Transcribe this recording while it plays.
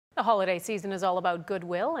The holiday season is all about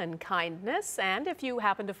goodwill and kindness, and if you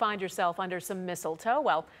happen to find yourself under some mistletoe,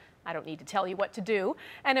 well, I don't need to tell you what to do.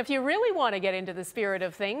 And if you really want to get into the spirit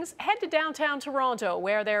of things, head to downtown Toronto,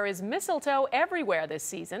 where there is mistletoe everywhere this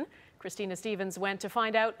season. Christina Stevens went to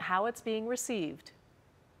find out how it's being received.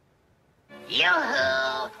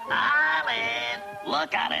 Yoo-hoo! Island!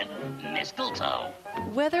 Look at it, mistletoe.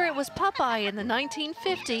 Whether it was Popeye in the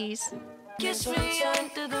 1950s, Kiss me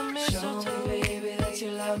under the mistletoe, baby, that you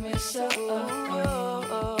love me so.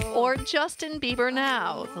 or Justin Bieber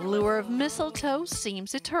now, the lure of mistletoe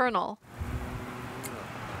seems eternal.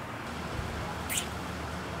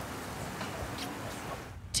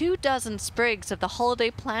 Two dozen sprigs of the holiday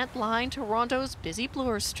plant line Toronto's busy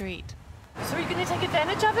Bloor Street. So are you going to take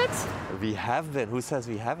advantage of it? We have been. Who says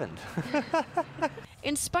we haven't?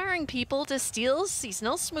 Inspiring people to steal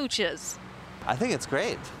seasonal smooches. I think it's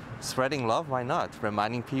great. Spreading love, why not?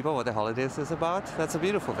 Reminding people what the holidays is about, that's a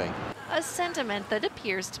beautiful thing. A sentiment that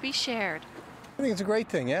appears to be shared. I think it's a great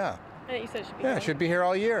thing, yeah. You said it should be Yeah, it should be here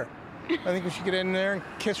all year. I think we should get in there and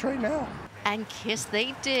kiss right now. And kiss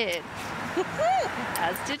they did,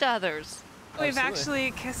 as did others. We've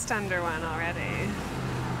actually kissed under one already.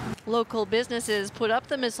 Local businesses put up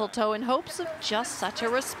the mistletoe in hopes of just such a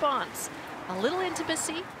response. A little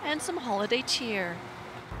intimacy and some holiday cheer.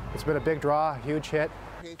 It's been a big draw, huge hit.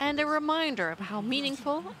 And a reminder of how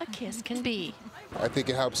meaningful a kiss can be. I think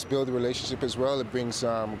it helps build a relationship as well. It brings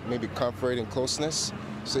maybe comfort and closeness.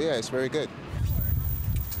 So yeah, it's very good.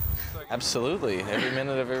 Absolutely. Every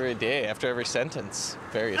minute of every day, after every sentence.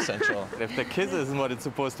 Very essential. If the kiss isn't what it's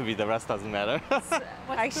supposed to be, the rest doesn't matter.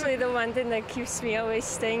 Actually, the one thing that keeps me always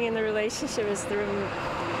staying in the relationship is the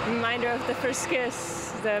reminder of the first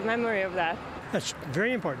kiss, the memory of that. That's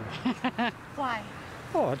very important. Why?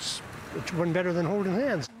 Oh, it's one better than holding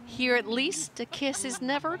hands. Here at least, a kiss is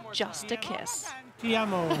never just a kiss. Ti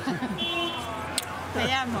amo.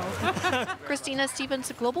 Christina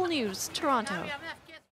Stevens, Global News, Toronto.